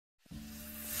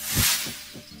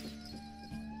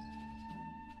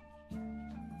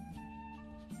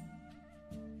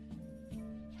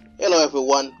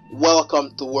everyone,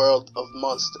 welcome to World of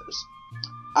Monsters.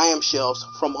 I am Shelvs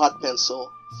from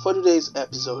HOTpencil. For today's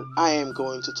episode, I am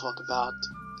going to talk about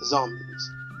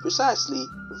zombies. Precisely,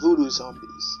 voodoo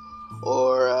zombies,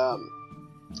 or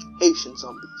Haitian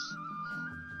zombies.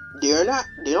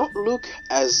 They don't look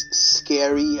as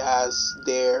scary as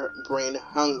their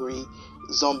brain-hungry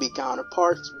zombie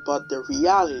counterparts, but the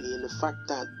reality and the fact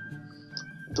that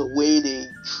the way they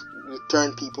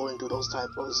turn people into those type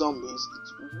of zombies,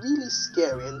 it's really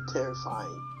scary and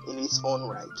terrifying in its own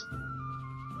right.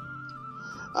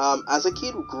 As a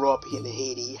kid who grew up in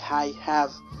Haiti, I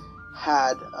have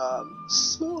had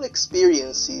small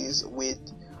experiences with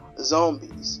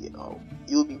zombies.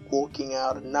 You'll be walking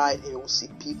out at night and you'll see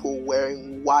people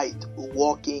wearing white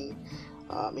walking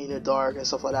in the dark and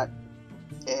stuff like that,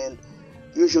 and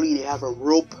usually they have a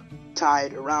rope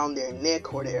tied around their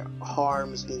neck or their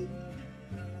arms being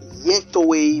yanked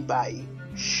away by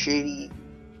shady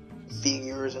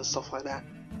figures and stuff like that.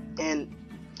 And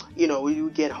you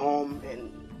get home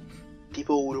and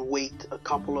people will wait a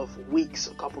couple of weeks,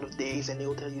 a couple of days, and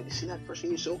they'll tell you, see that person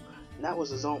you saw? That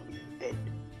was a zombie. And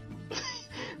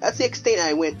that's the extent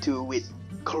I went to with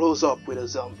close up with a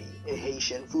zombie, a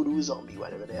Haitian voodoo zombie,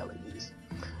 whatever the hell it is.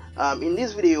 In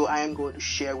this video, I am going to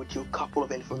share with you a couple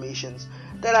of informations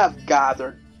that I've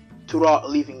gathered throughout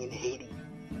living in Haiti.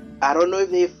 I don't know if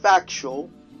they're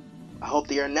factual. I hope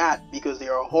they are not, because they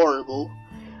are horrible.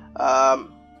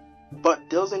 But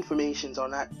those informations are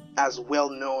not as well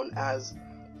known as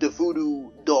the voodoo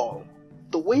doll.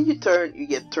 The way you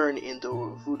get turned into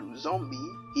a voodoo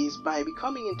zombie is by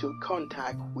becoming into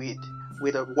contact with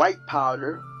a white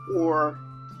powder, or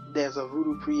there's a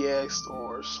voodoo priest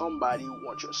or somebody who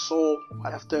wants your soul.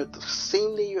 After the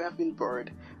same day you have been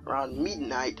burned, around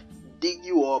midnight, dig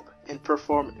you up and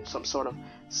perform some sort of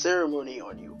ceremony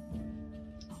on you.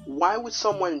 Why would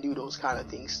someone do those kind of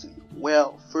things to you?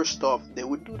 Well, first off, they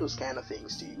would do those kind of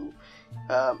things to you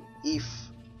if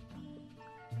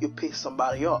you piss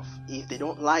somebody off, if they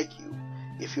don't like you,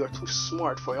 if you're too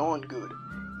smart for your own good,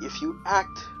 if you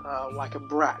act like a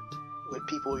brat with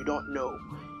people you don't know.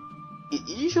 It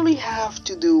usually have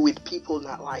to do with people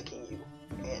not liking you,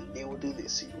 and they will do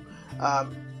this to you.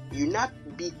 You not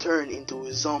be turned into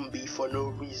a zombie for no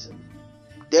reason.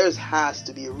 There has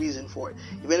to be a reason for it.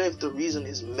 Even if the reason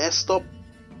is messed up,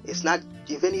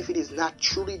 even if it is not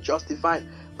truly justified,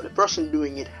 but the person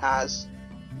doing it has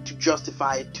to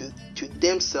justify it to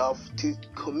themselves to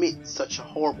commit such a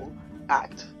horrible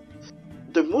act.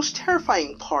 The most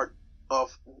terrifying part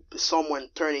of someone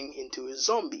turning into a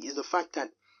zombie is the fact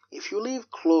that if you live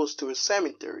close to a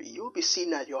cemetery, you'll be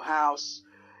sitting at your house.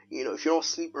 If you don't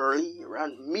sleep early,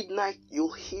 around midnight,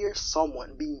 you'll hear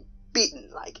someone being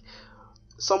beaten, like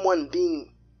someone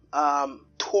being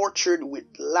tortured with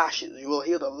lashes. You will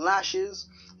hear the lashes,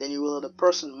 then you will hear the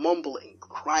person mumbling,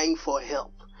 crying for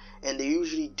help. And they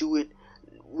usually do it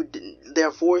with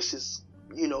their voices,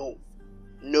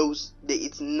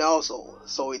 it's nasal.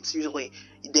 So it's usually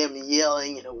them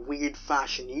yelling in a weird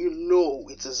fashion.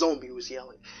 It's a zombie who's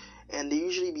yelling. And they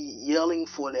usually be yelling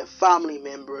for their family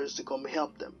members to come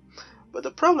help them. But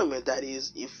the problem with that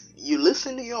is, if you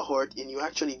listen to your heart and you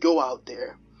actually go out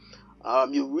there,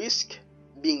 you risk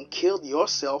being killed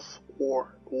yourself,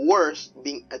 or worse,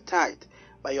 being attacked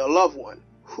by your loved one,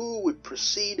 who would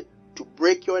proceed to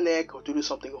break your neck or to do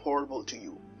something horrible to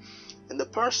you. And the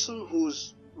person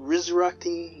who's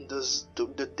resurrecting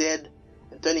the dead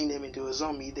and turning them into a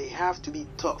zombie, they have to be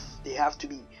tough, they have to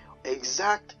be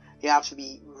exact, they have to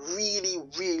be really,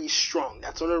 really strong.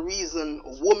 That's another reason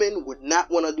a woman would not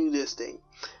want to do this thing.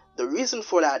 The reason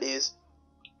for that is,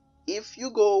 if you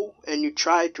go and you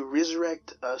try to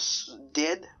resurrect a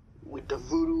dead with the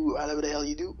voodoo or whatever the hell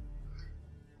you do,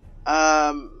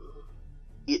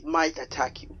 it might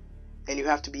attack you, and you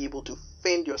have to be able to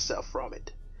fend yourself from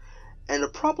it. And the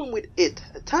problem with it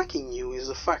attacking you is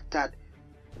the fact that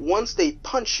once they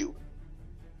punch you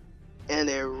and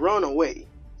they run away,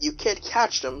 you can't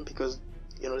catch them, because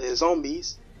they're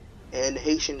zombies, and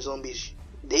Haitian zombies,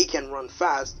 they can run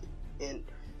fast, and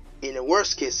in a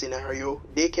worst case scenario,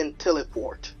 they can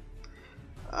teleport.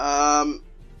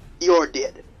 You're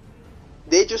dead.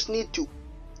 They just need to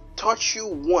touch you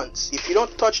once. If you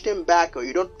don't touch them back, or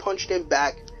you don't punch them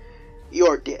back,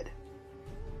 you're dead.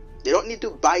 They don't need to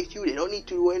bite you, they don't need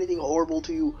to do anything horrible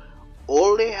to you.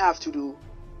 All they have to do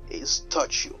is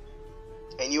touch you,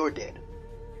 and you're dead.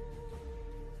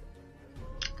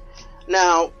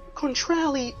 Now,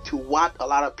 contrarily to what a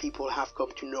lot of people have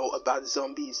come to know about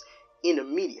zombies in the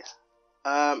media,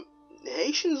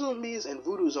 Haitian zombies and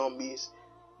voodoo zombies,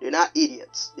 they're not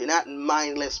idiots. They're not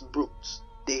mindless brutes.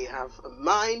 They have a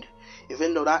mind,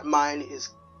 even though that mind is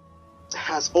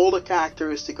has all the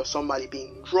characteristic of somebody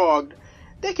being drugged.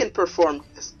 They can perform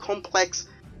complex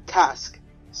tasks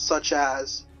such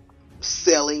as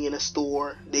selling in a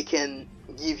store. They can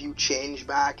give you change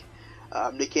back.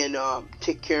 They can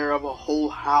take care of a whole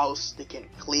house. They can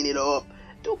clean it up.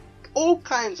 Do all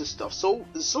kinds of stuff. So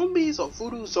zombies or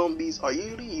voodoo zombies are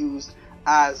usually used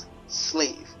as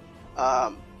slave,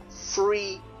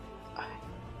 free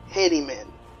handymen.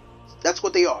 That's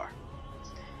what they are.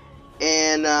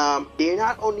 And they're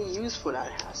not only used for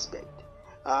that aspect.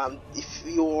 If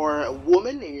you're a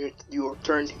woman and you're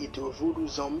turned into a voodoo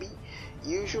zombie,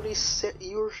 usually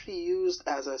used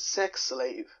as a sex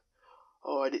slave,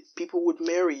 or people would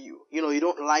marry you. You know, you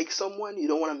don't like someone, you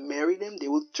don't want to marry them, they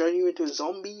will turn you into a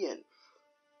zombie. And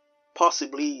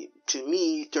possibly, to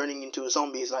me, turning into a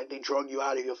zombie is like they drug you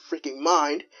out of your freaking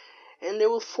mind, and they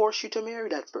will force you to marry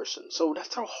that person. So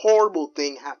that's a horrible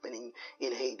thing happening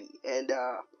in Haiti. And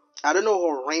I don't know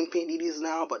how rampant it is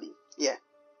now, but yeah,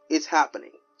 it's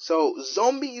happening. So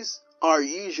zombies are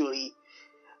usually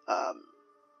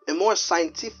a more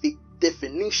scientific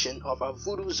definition of a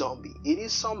voodoo zombie. It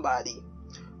is somebody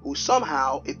who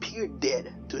somehow appeared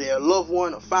dead to their loved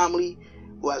one or family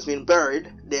who has been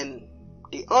buried. Then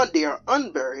they are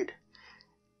unburied,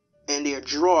 and they are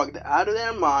drugged out of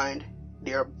their mind.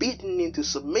 They are beaten into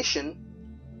submission,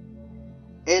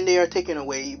 and they are taken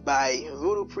away by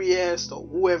voodoo priest or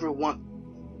whoever want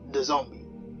the zombie.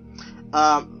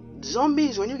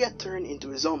 Zombies, when you get turned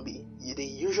into a zombie, they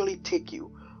usually take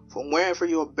you from wherever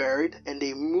you're buried, and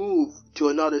they move to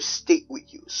another state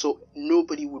with you, so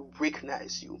nobody would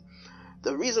recognize you.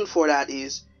 The reason for that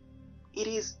is it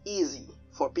is easy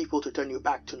for people to turn you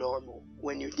back to normal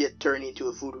when you get turned into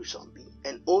a voodoo zombie,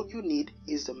 and all you need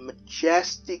is the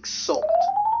majestic salt.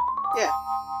 Yeah,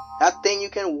 that thing you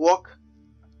can walk,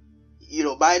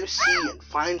 by the sea and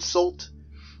find salt.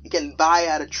 You can buy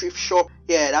at a thrift shop.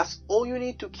 Yeah, that's all you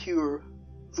need to cure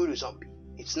voodoo zombie.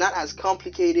 It's not as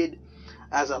complicated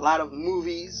as a lot of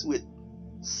movies with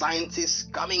scientists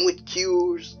coming with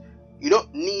cures. You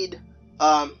don't need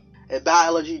a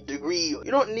biology degree.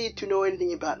 You don't need to know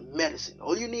anything about medicine.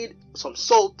 All you need is some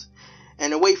salt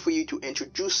and a way for you to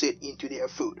introduce it into their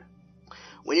food.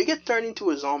 When you get turned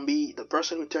into a zombie, the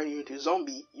person who turned you into a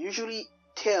zombie usually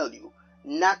tell you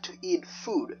not to eat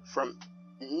food from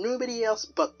nobody else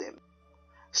but them.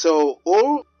 So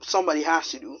all somebody has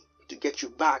to do to get you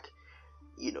back,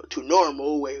 to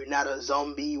normal, where you're not a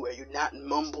zombie, where you're not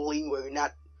mumbling, where you're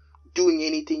not doing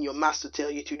anything your master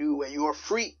tell you to do, where you're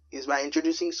free, is by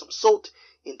introducing some salt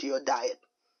into your diet.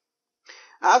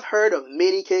 I've heard of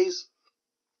many cases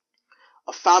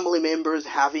of family members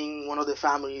having one of the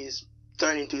families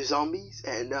turn into zombies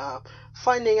and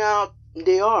finding out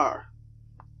they are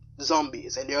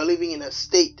zombies and they are living in a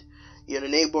state, in a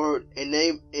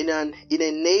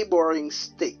neighboring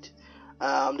state.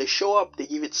 They show up, they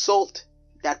give it salt,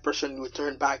 that person will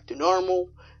turn back to normal,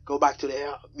 go back to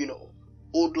their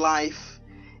old life,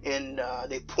 and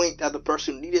they point at the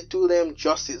person who did it to them,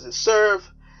 justice is served,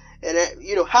 and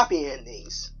happy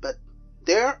endings. But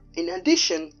there, in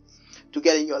addition to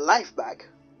getting your life back,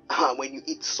 when you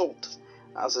eat salt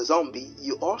as a zombie,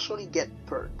 you also get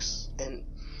perks, and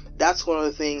that's one of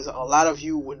the things a lot of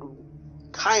you would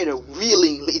kind of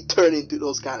willingly turn into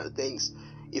those kind of things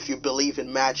if you believe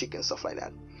in magic and stuff like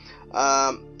that.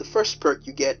 The first perk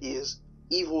you get is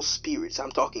evil spirits.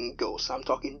 I'm talking ghosts, I'm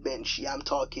talking banshee, I'm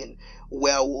talking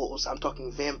werewolves, I'm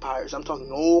talking vampires, I'm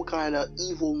talking all kind of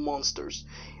evil monsters.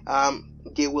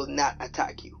 They will not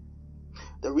attack you.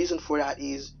 The reason for that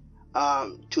is,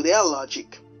 to their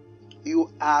logic,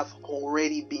 you have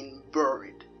already been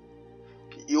buried.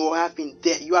 You have been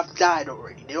dead. You have died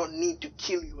already. They don't need to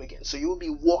kill you again. So you will be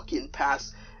walking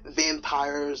past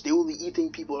vampires. They will be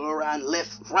eating people around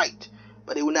left, right,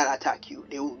 but they will not attack you.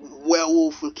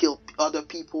 Werewolf will kill other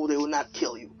people. They will not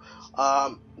kill you.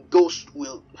 Ghosts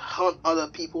will hunt other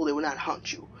people. They will not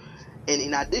hunt you. And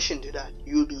in addition to that,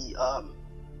 you'll be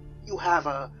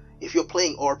if you're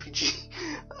playing RPG,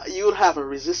 you'll have a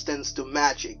resistance to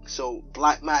magic. So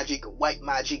black magic, white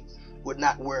magic would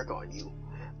not work on you.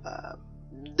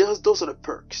 Those are the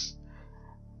perks.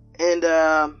 And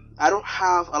I don't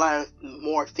have a lot of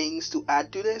more things to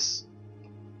add to this.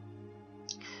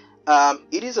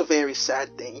 It is a very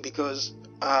sad thing because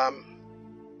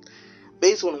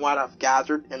based on what I've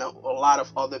gathered and a lot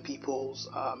of other people's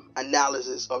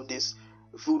analysis of this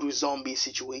voodoo zombie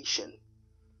situation,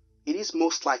 it is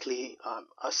most likely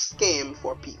a scam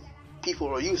for people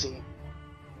are using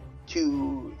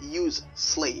to use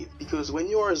slave. Because when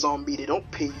you're a zombie, they don't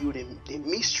pay you, they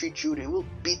mistreat you, they will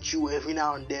beat you every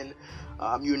now and then.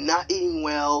 You're not eating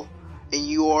well, and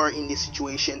you are in this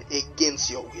situation against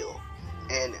your will.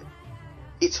 and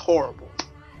it's horrible.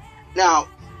 Now,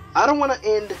 I don't want to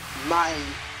end my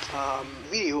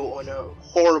video on a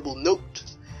horrible note.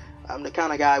 I'm the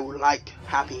kind of guy who like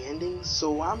happy endings,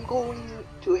 so I'm going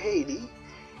to Haiti,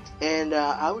 and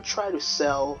I would try to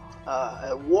sell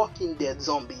a Walking Dead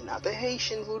zombie, not a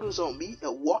Haitian voodoo zombie,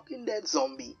 a Walking Dead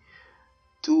zombie,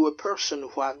 to a person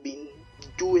who have been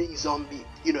doing zombie,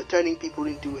 turning people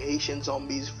into Haitian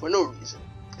zombies for no reason,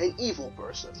 an evil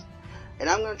person, and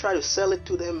I'm gonna try to sell it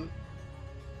to them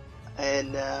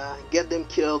and get them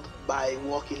killed by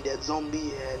Walking Dead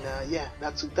zombie, and yeah,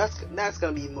 that's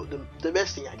gonna be the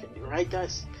best thing I can do, right,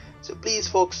 guys? So please,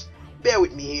 folks, bear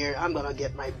with me here. I'm gonna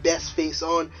get my best face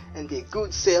on and be a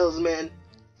good salesman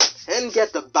and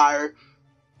get the buyer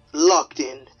locked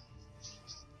in.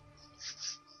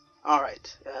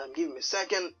 Alright, give me a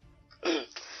second.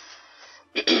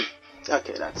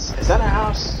 Okay, is that a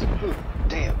house?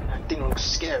 Damn, that thing looks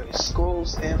scary.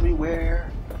 Skulls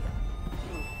everywhere.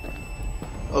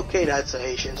 Okay, that's a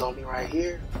Haitian zombie right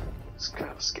here. It's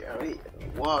kind of scary. Let me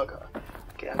walk.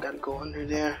 Okay, I gotta go under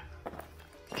there.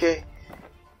 Okay.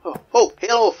 Oh,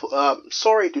 hello.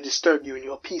 Sorry to disturb you in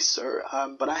your piece, sir.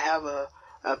 But I have a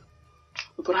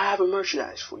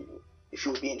merchandise for you, if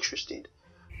you would be interested.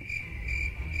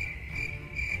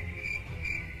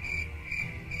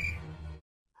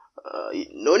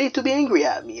 No need to be angry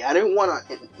at me. I didn't want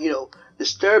to,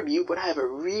 disturb you, but I have a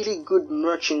really good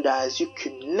merchandise you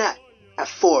cannot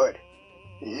afford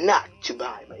not to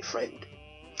buy, my friend.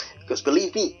 Because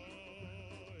believe me,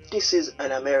 this is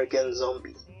an American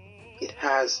zombie. It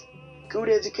has good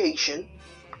education.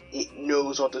 It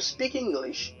knows how to speak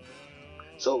English.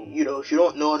 So, if you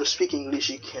don't know how to speak English,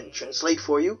 it can translate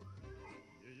for you.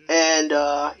 And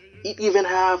it even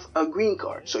have a green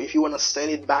card. So if you want to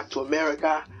send it back to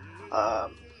America,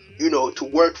 to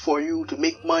work for you, to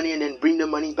make money and then bring the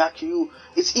money back to you,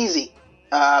 it's easy.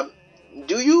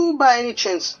 Do you by any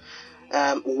chance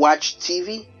watch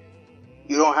TV?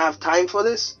 You don't have time for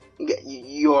this?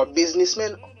 You're a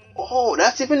businessman? Oh,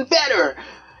 that's even better.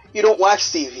 You don't watch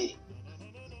TV.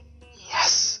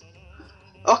 Yes.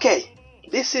 Okay,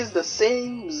 this is the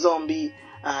same zombie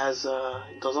as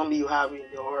the zombie you have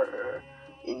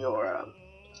in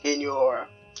your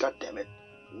god damn it.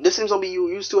 The same zombie you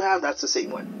used to have, that's the same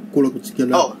one.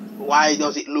 Oh, why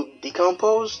does it look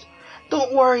decomposed?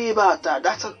 Don't worry about that.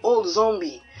 That's an old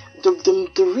zombie.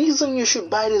 The reason you should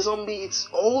buy the zombie it's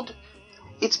old,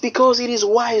 it's because it is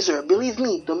wiser. Believe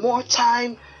me, the more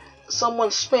time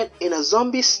someone spent in a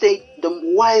zombie state, the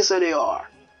wiser they are.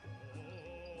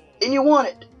 And you want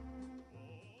it.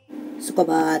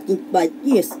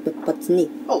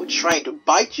 Oh, trying to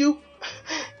bite you?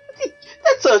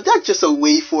 That's just a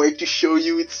way for it to show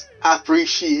you its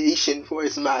appreciation for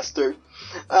its master.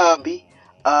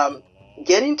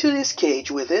 Get into this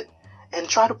cage with it and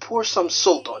try to pour some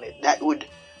salt on it. That would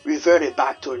revert it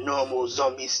back to a normal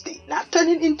zombie state. Not turn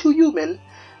it into human,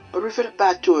 but revert it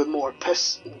back to a more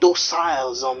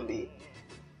docile zombie.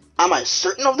 Am I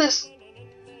certain of this?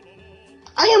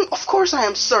 Of course I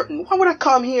am certain. Why would I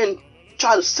come here and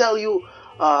try to sell you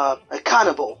a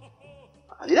cannibal?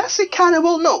 Did I say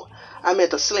cannibal? No, I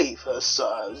meant a slave, a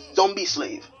zombie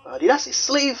slave. Did I say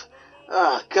slave?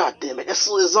 God damn it, that's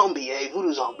a zombie, a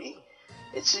voodoo zombie.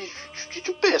 It's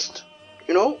the best,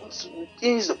 it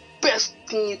is the best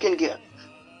thing you can get.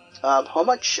 How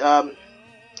much?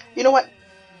 You know what?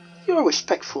 You're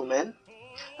respectful, man.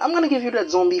 I'm gonna give you that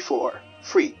zombie for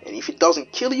free, and if it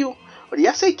doesn't kill you, or did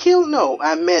I say kill? No,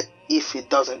 I meant if it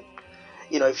doesn't.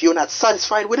 If you're not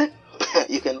satisfied with it,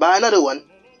 you can buy another one.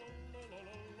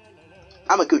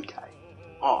 I'm a good guy.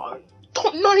 Oh,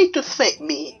 no need to thank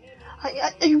me.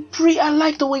 I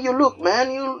like the way you look,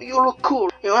 man. You look cool.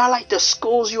 I like the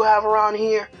skulls you have around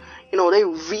here. They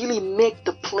really make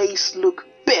the place look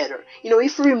better.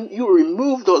 If you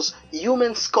remove those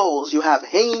human skulls you have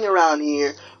hanging around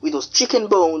here with those chicken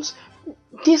bones,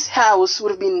 this house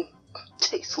would have been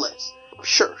tasteless.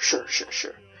 Sure.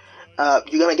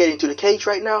 You gonna get into the cage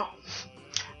right now?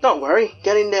 Don't worry.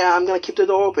 Get in there. I'm gonna keep the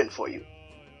door open for you.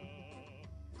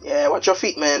 Yeah, watch your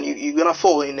feet, man. You're gonna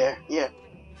fall in there. Yeah.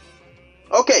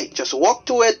 Okay, just walk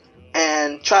to it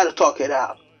and try to talk it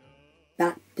out.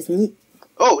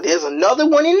 Oh, there's another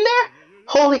one in there?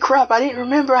 Holy crap, I didn't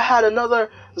remember I had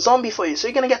another zombie for you. So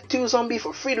you're gonna get 2 zombies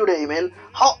for free today, man.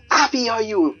 How happy are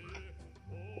you?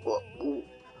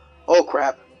 Oh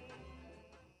crap.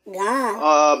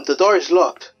 The door is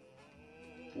locked.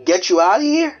 Get you out of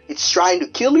here? It's trying to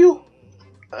kill you?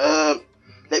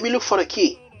 Let me look for the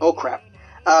key. Oh crap.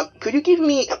 Could you give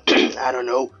me, I don't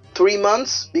know, 3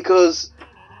 months? Because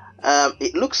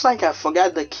it looks like I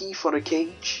forgot the key for the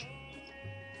cage.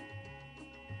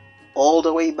 all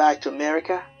the way back to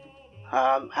America,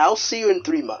 I'll see you in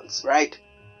 3 months, right?